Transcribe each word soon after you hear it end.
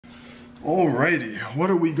Alrighty,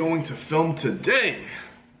 what are we going to film today?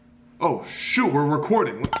 Oh shoot, we're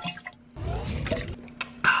recording.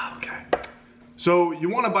 Okay. So you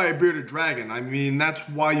want to buy a bearded dragon. I mean, that's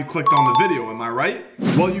why you clicked on the video, am I right?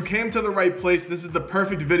 Well, you came to the right place. This is the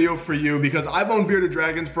perfect video for you because I've owned bearded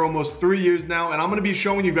dragons for almost 3 years now, and I'm going to be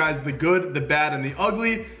showing you guys the good, the bad, and the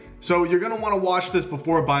ugly. So you're going to want to watch this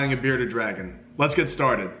before buying a bearded dragon. Let's get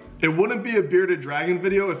started. It wouldn't be a bearded dragon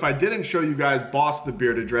video if I didn't show you guys Boss the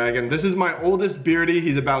bearded dragon. This is my oldest beardie.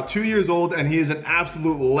 He's about 2 years old and he is an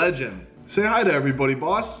absolute legend. Say hi to everybody,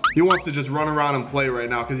 Boss. He wants to just run around and play right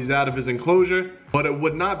now because he's out of his enclosure. But it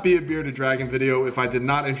would not be a bearded dragon video if I did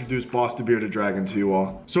not introduce Boss the bearded dragon to you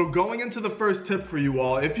all. So going into the first tip for you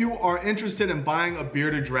all, if you are interested in buying a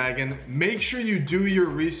bearded dragon, make sure you do your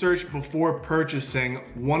research before purchasing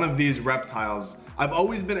one of these reptiles. I've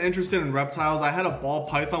always been interested in reptiles. I had a ball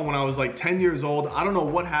python when I was like 10 years old. I don't know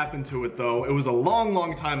what happened to it though. It was a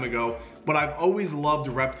long time ago, but I've always loved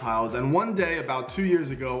reptiles. And one day, about 2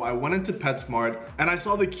 years ago, I went into PetSmart and I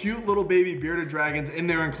saw the cute little baby bearded dragons in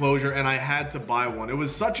their enclosure and I had to buy one. It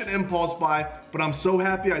was such an impulse buy, but I'm so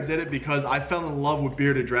happy I did it because I fell in love with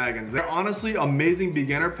bearded dragons. They're honestly amazing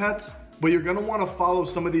beginner pets, but you're gonna wanna follow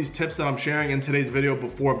some of these tips that I'm sharing in today's video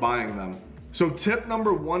before buying them. So tip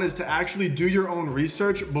number one is to actually do your own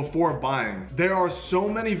research before buying. There are so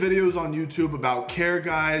many videos on YouTube about care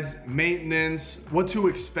guides, maintenance, what to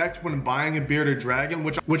expect when buying a bearded dragon,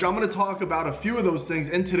 which I'm gonna talk about a few of those things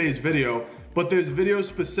in today's video, but there's videos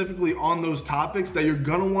specifically on those topics that you're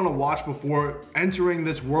gonna wanna watch before entering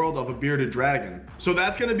this world of a bearded dragon. So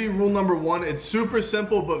that's gonna be rule number one. It's super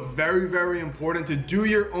simple, but very important to do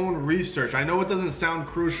your own research. I know it doesn't sound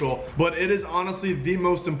crucial, but it is honestly the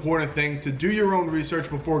most important thing to do your own research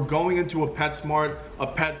before going into a PetSmart, a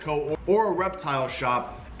Petco, or a reptile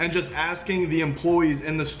shop and just asking the employees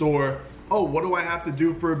in the store, oh, what do I have to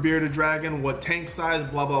do for a bearded dragon? What tank size,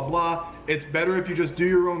 blah, blah, blah. It's better if you just do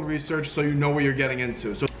your own research so you know what you're getting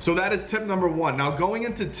into. So that is tip number one. Now going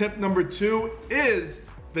into tip number two is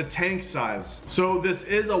the tank size. So this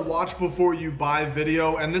is a watch before you buy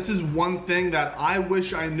video, and this is one thing that I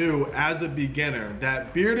wish I knew as a beginner,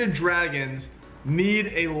 that bearded dragons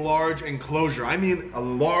need a large enclosure. I mean, a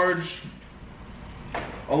large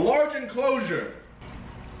enclosure.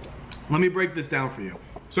 Let me break this down for you.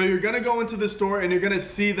 So you're gonna go into the store and you're gonna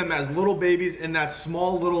see them as little babies in that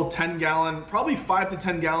small little 10-gallon, probably 5 to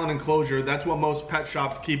 10-gallon enclosure. That's what most pet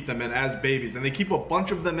shops keep them in, as babies. And they keep a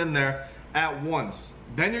bunch of them in there at once.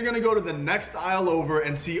 Then you're gonna go to the next aisle over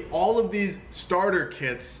and see all of these starter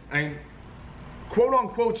kits and quote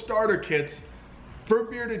unquote starter kits for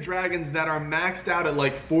bearded dragons that are maxed out at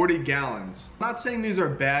like 40 gallons. I'm not saying these are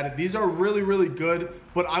bad. These are really good,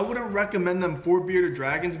 but I wouldn't recommend them for bearded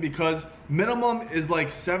dragons because minimum is like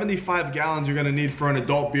 75 gallons you're gonna need for an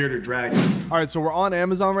adult bearded dragon. All right, so we're on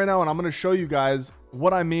Amazon right now and I'm gonna show you guys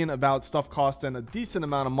what I mean about stuff costing a decent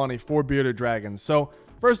amount of money for bearded dragons. So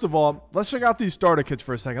first of all, let's check out these starter kits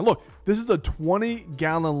for a second. Look, this is a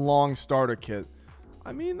 20-gallon long starter kit.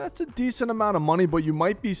 I mean, that's a decent amount of money, but you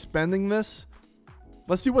might be spending this.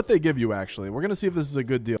 Let's see what they give you, actually. We're going to see if this is a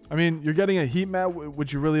good deal. I mean, you're getting a heat mat,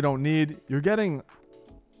 which you really don't need. You're getting...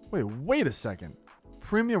 Wait a second.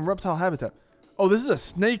 Premium reptile habitat. Oh, this is a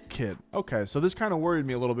snake kit. Okay, so this kind of worried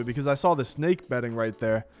me a little bit because I saw the snake bedding right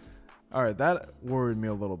there. All right, that worried me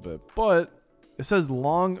a little bit. But it says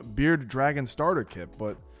long beard dragon starter kit.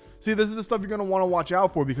 But see, this is the stuff you're going to want to watch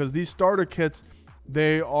out for because these starter kits,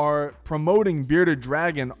 they are promoting bearded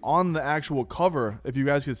dragon on the actual cover, if you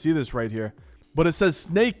guys can see this right here. But it says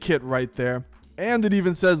snake kit right there, and it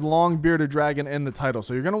even says long bearded dragon in the title.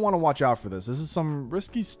 So you're gonna want to watch out for this. This is some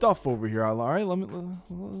risky stuff over here. All right,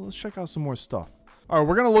 let's check out some more stuff. All right,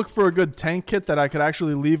 we're gonna look for a good tank kit that I could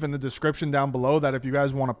actually leave in the description down below. That if you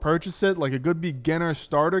guys want to purchase it, like a good beginner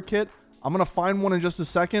starter kit, I'm gonna find one in just a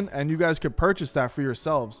second, and you guys could purchase that for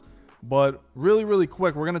yourselves. But really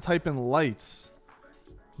quick, we're gonna type in lights,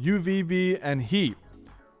 UVB, and heat.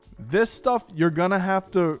 This stuff you're gonna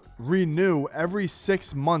have to renew every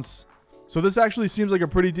 6 months. So this actually seems like a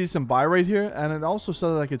pretty decent buy right here, and it also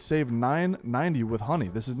says I could save $9.90 with honey.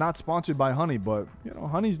 This is not sponsored by honey, but you know,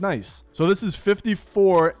 honey's nice. So this is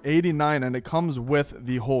 $54.89 and it comes with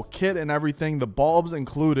the whole kit and everything, the bulbs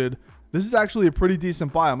included. This is actually a pretty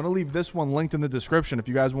decent buy. I'm gonna leave this one linked in the description if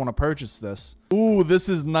you guys want to purchase this. Ooh, this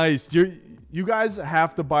is nice. You guys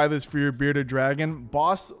have to buy this for your bearded dragon.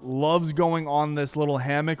 Boss loves going on this little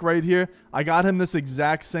hammock right here. I got him this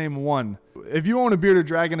exact same one. If you own a bearded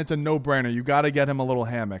dragon, it's a no-brainer. You got to get him a little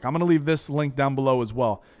hammock. I'm going to leave this link down below as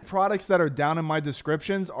well. Products that are down in my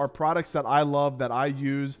descriptions are products that I love, that I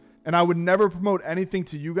use, And I would never promote anything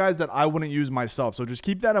to you guys that I wouldn't use myself. So just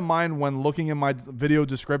keep that in mind when looking in my video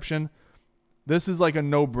description. This is like a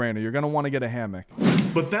no-brainer. You're going to want to get a hammock.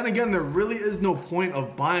 But then again, there really is no point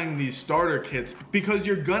of buying these starter kits because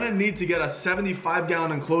you're going to need to get a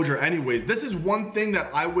 75-gallon enclosure anyways. This is one thing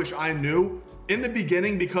that I wish I knew in the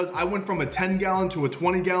beginning, because I went from a 10-gallon to a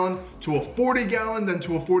 20-gallon to a 40-gallon, then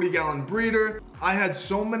to a 40-gallon breeder. I had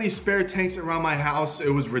so many spare tanks around my house. It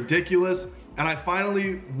was ridiculous. And I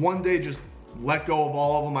finally one day just let go of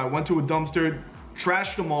all of them. I went to a dumpster,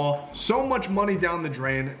 trashed them all. So much money down the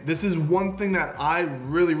drain. This is one thing that I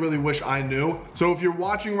really wish I knew. So if you're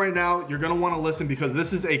watching right now, you're gonna wanna listen, because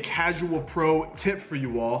this is a casual pro tip for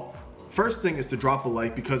you all. First thing is to drop a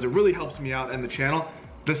like, because it really helps me out and the channel.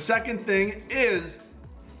 The second thing is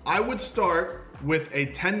I would start with a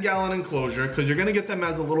 10-gallon enclosure, because you're gonna get them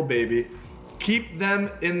as a little baby. Keep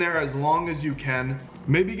them in there as long as you can.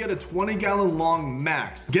 Maybe get a 20-gallon long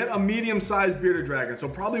max. Get a medium-sized bearded dragon, so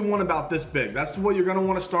probably one about this big. That's what you're gonna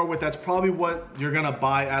wanna start with. That's probably what you're gonna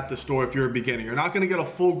buy at the store if you're a beginner. You're not gonna get a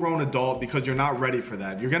full-grown adult because you're not ready for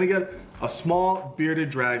that. You're gonna get a small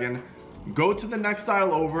bearded dragon. Go to the next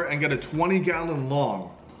aisle over and get a 20-gallon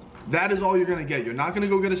long. That is all you're gonna get. You're not gonna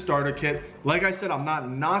go get a starter kit. Like I said, I'm not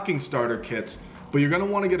knocking starter kits, but you're gonna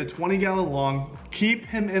wanna get a 20-gallon long. Keep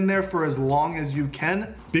him in there for as long as you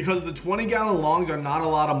can, because the 20-gallon longs are not a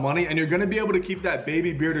lot of money, and you're gonna be able to keep that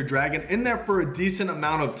baby bearded dragon in there for a decent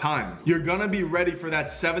amount of time. You're gonna be ready for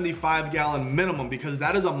that 75-gallon minimum, because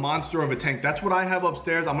that is a monster of a tank. That's what I have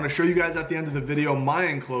upstairs. I'm gonna show you guys at the end of the video my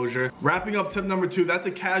enclosure. Wrapping up tip number 2, that's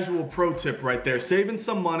a casual pro tip right there. Saving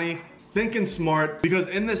some money, thinking smart, because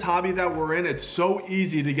in this hobby that we're in, it's so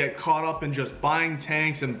easy to get caught up in just buying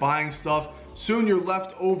tanks and buying stuff. Soon you're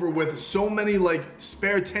left over with so many like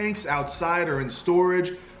spare tanks outside or in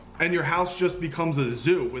storage, and your house just becomes a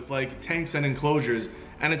zoo with like tanks and enclosures,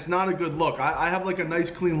 and it's not a good look. I have like a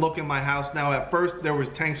nice clean look in my house now. At first there was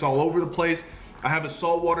tanks all over the place. I have a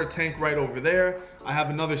saltwater tank right over there. I have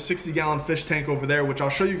another 60-gallon fish tank over there, which I'll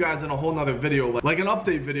show you guys in a whole nother video, like an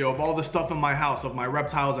update video of all the stuff in my house, of my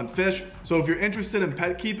reptiles and fish. So if you're interested in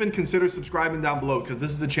pet keeping, consider subscribing down below, because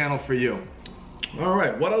this is the channel for you. All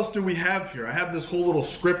right, what else do we have here? I have this whole little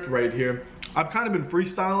script right here. I've kind of been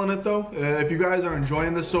freestyling it though. If you guys are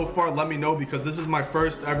enjoying this so far, let me know, because this is my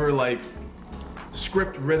first ever like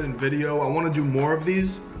script written video. I want to do more of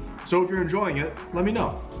these. So if you're enjoying it, let me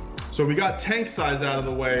know. So we got tank size out of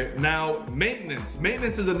the way. Now maintenance.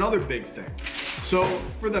 Maintenance is another big thing. So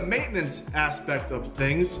for the maintenance aspect of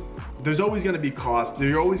things, there's always gonna be cost.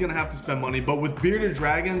 You're always gonna have to spend money. But with bearded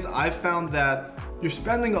dragons, I've found that you're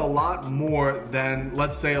spending a lot more than,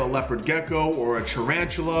 let's say, a leopard gecko or a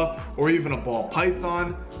tarantula or even a ball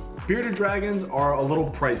python. Bearded dragons are a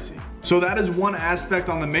little pricey. So that is one aspect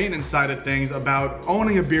on the maintenance side of things about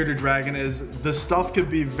owning a bearded dragon, is the stuff could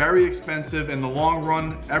be very expensive in the long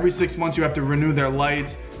run. Every 6 months you have to renew their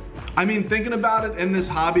lights. I mean, thinking about it, in this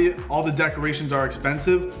hobby, all the decorations are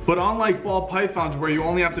expensive, but unlike ball pythons where you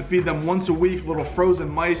only have to feed them once a week, little frozen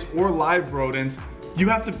mice or live rodents, you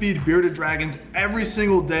have to feed bearded dragons every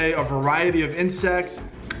single day a variety of insects,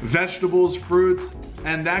 vegetables, fruits,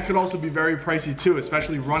 and that could also be very pricey too,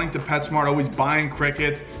 especially running to PetSmart, always buying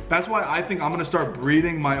crickets. That's why I think I'm gonna start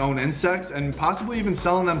breeding my own insects and possibly even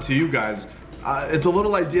selling them to you guys. It's a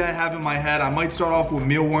little idea I have in my head. I might start off with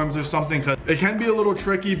mealworms or something, because it can be a little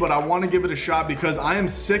tricky, but I want to give it a shot because I am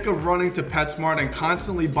sick of running to PetSmart and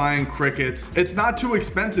constantly buying crickets. It's not too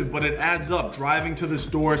expensive, but it adds up. Driving to the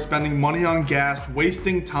store, spending money on gas,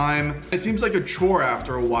 wasting time. It seems like a chore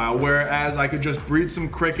after a while, whereas I could just breed some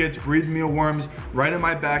crickets, breed mealworms right in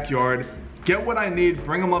my backyard, get what I need,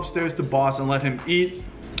 bring them upstairs to Boss and let him eat.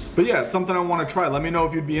 But yeah, it's something I want to try. Let me know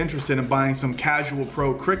if you'd be interested in buying some casual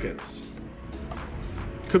pro crickets.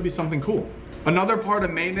 Could be something cool. Another part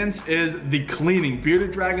of maintenance is the cleaning.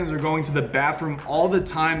 Bearded dragons are going to the bathroom all the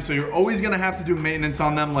time, so you're always gonna have to do maintenance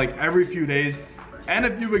on them like every few days. And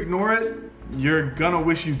if you ignore it, you're gonna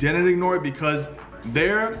wish you didn't ignore it, because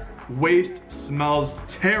their waste smells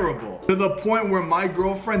terrible. To the point where my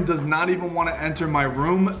girlfriend does not even want to enter my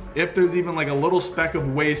room if there's even like a little speck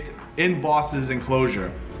of waste in Boss's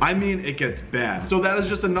enclosure. I mean, it gets bad. So that is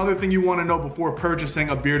just another thing you want to know before purchasing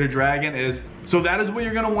a bearded dragon is, so that is what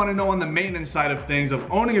you're going to want to know on the maintenance side of things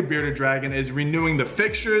of owning a bearded dragon, is renewing the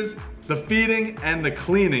fixtures, the feeding, and the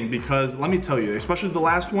cleaning, because let me tell you, especially the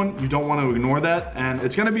last one, you don't want to ignore that, and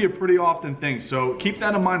it's going to be a pretty often thing, so keep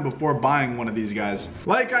that in mind before buying one of these guys.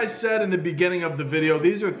 Like I said in the beginning of the video,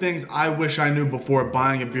 these are things I wish I knew before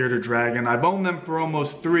buying a bearded dragon. I've owned them for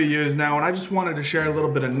almost 3 years now, and I just wanted to share a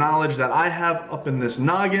little bit of knowledge that I have up in this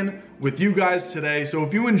noggin vlogging with you guys today. So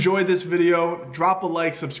if you enjoyed this video, drop a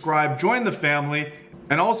like, subscribe, join the family.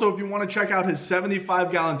 And also, if you want to check out his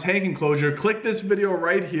 75-gallon tank enclosure, click this video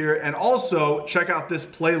right here, and also check out this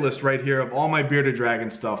playlist right here of all my bearded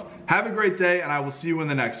dragon stuff. Have a great day, and I will see you in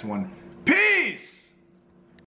the next one. Peace!